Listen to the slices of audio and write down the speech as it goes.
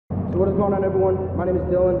What is going on, everyone? My name is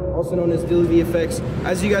Dylan, also known as Dilly VFX.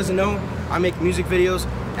 As you guys know, I make music videos,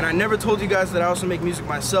 and I never told you guys that I also make music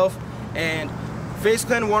myself. And FaZe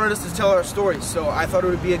Clan wanted us to tell our story, so I thought it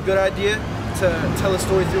would be a good idea to tell a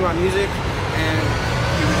story through my music, and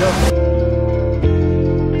here we go.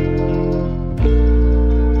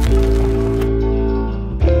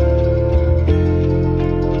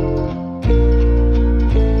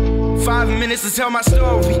 5 minutes to tell my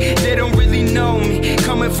story, they don't really know me.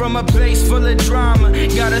 Coming from a place full of drama,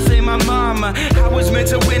 gotta thank my mama. I was meant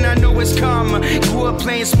to win, I know it's karma. Grew up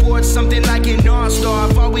playing sports, something like an all-star.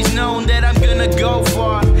 I've always known that I'm gonna go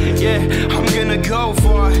far. Yeah, I'm gonna go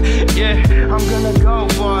far. Yeah, I'm gonna go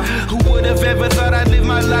far. Who would have ever thought I'd live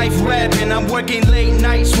my life rapping? I'm working late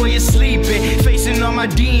nights while you're sleeping, facing all my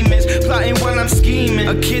demons, plotting while I'm scheming.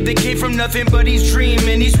 A kid that came from nothing but he's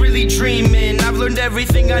dreaming, he's really dreaming. I've learned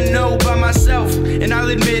everything I know by myself, and I'll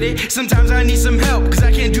admit it, sometimes I need some help, cause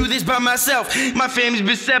I can't do this by myself. My family's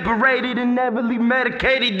been separated and heavily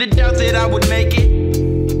medicated, the doubt that I would make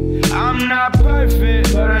it. I'm not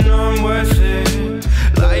perfect, but I know I'm worth it.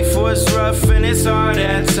 Life was rough and it's hard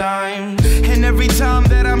at times, and every time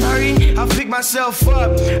that I'm hurting, I'll pick myself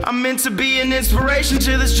up. I'm meant to be an inspiration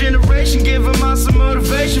to this generation, give them all some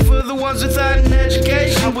motivation for the ones without an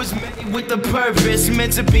education. I was made with a purpose,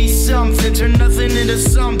 meant to be something, turn nothing into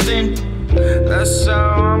something. That's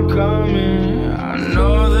how I'm coming, I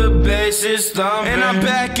know the bass is thumping. And I'm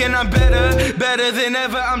back and I'm better, better than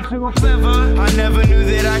ever, I'm too clever. I never knew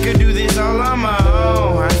that I could do this all on my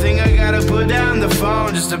own. I think I gotta put down the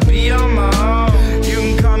phone just to be on my own. You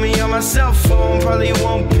can call me on my cell phone, probably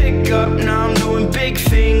won't pick up. Now I'm doing big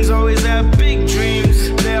things, always have big dreams.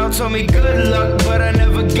 They all told me good luck, but I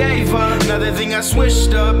never gave up. Another thing I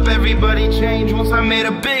switched up, everybody changed once I made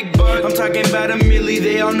a big buck. I'm talking about a milli,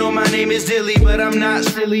 they all know my name is Dilly, but I'm not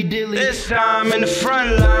silly dilly. This time in the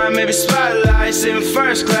front line, maybe spotlight, sitting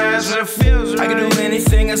first class, and it feels right. I can do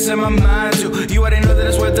anything I set my mind to. You already know that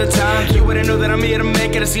it's worth the time. You already know that I'm here to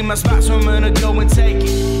make it. I see my spot, so I'm gonna go and take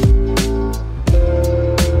it.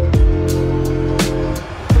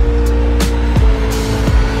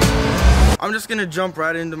 I'm just gonna jump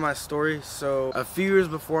right into my story. So a few years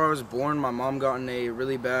before I was born, my mom got in a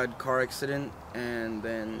really bad car accident, and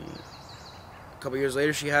then a couple years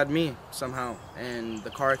later she had me somehow. And the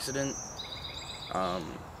car accident,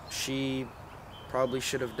 she probably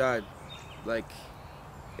should have died. Like,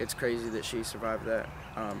 it's crazy that she survived that.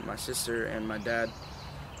 My sister and my dad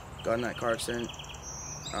got in that car accident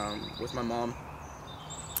with my mom,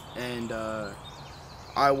 and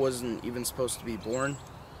I wasn't even supposed to be born.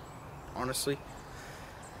 Honestly,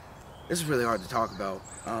 this is really hard to talk about.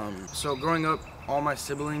 So growing up, all my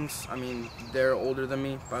siblings, I mean, they're older than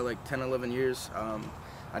me by like 10, 11 years.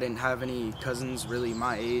 I didn't have any cousins really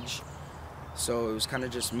my age, so it was kind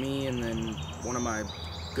of just me and then one of my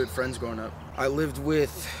good friends growing up. I lived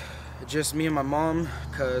with just me and my mom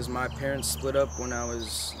because my parents split up when I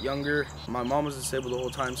was younger. My mom was disabled the whole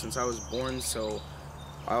time since I was born, so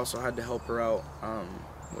I also had to help her out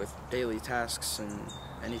with daily tasks and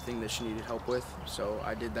anything that she needed help with. So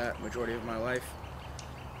I did that majority of my life,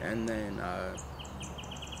 and then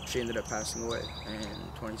she ended up passing away in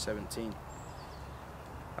 2017.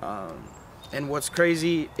 And what's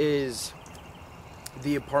crazy is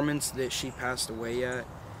the apartments that she passed away at,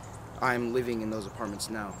 I'm living in those apartments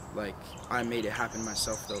now. Like, I made it happen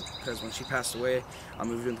myself though, because when she passed away, I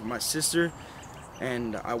moved in with my sister,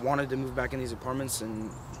 and I wanted to move back in these apartments,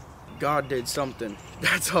 and God did something.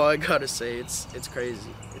 That's all I gotta say. It's crazy.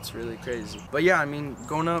 It's really crazy. But yeah, I mean,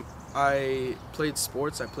 growing up, I played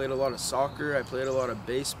sports. I played a lot of soccer. I played a lot of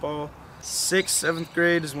baseball. 6th, 7th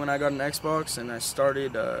grade is when I got an Xbox, and I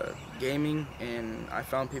started gaming, and I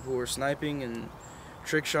found people who were sniping and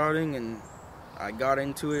trick shotting, and I got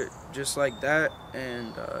into it just like that.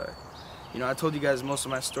 And you know, I told you guys most of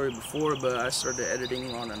my story before, but I started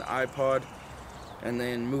editing on an iPod and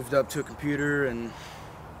then moved up to a computer, and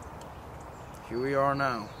here we are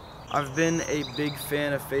now. I've been a big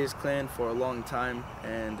fan of FaZe Clan for a long time,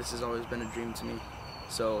 and this has always been a dream to me.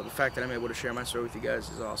 So the fact that I'm able to share my story with you guys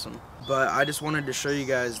is awesome. But I just wanted to show you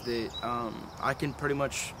guys that I can pretty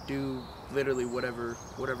much do literally whatever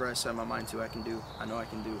I set my mind to, I can do. I know I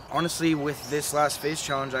can do. Honestly, with this last FaZe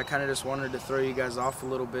challenge, I kind of just wanted to throw you guys off a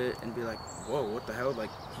little bit and be like, whoa, what the hell?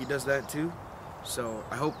 Like, he does that too? So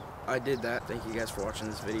I hope I did that. Thank you guys for watching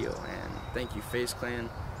this video, and thank you FaZe Clan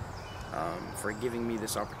for giving me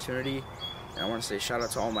this opportunity. And I want to say shout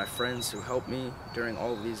out to all my friends who helped me during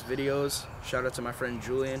all of these videos. Shout out to my friend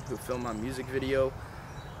Julian who filmed my music video.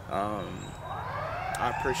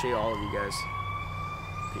 I appreciate all of you guys.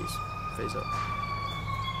 Peace. FaZe up.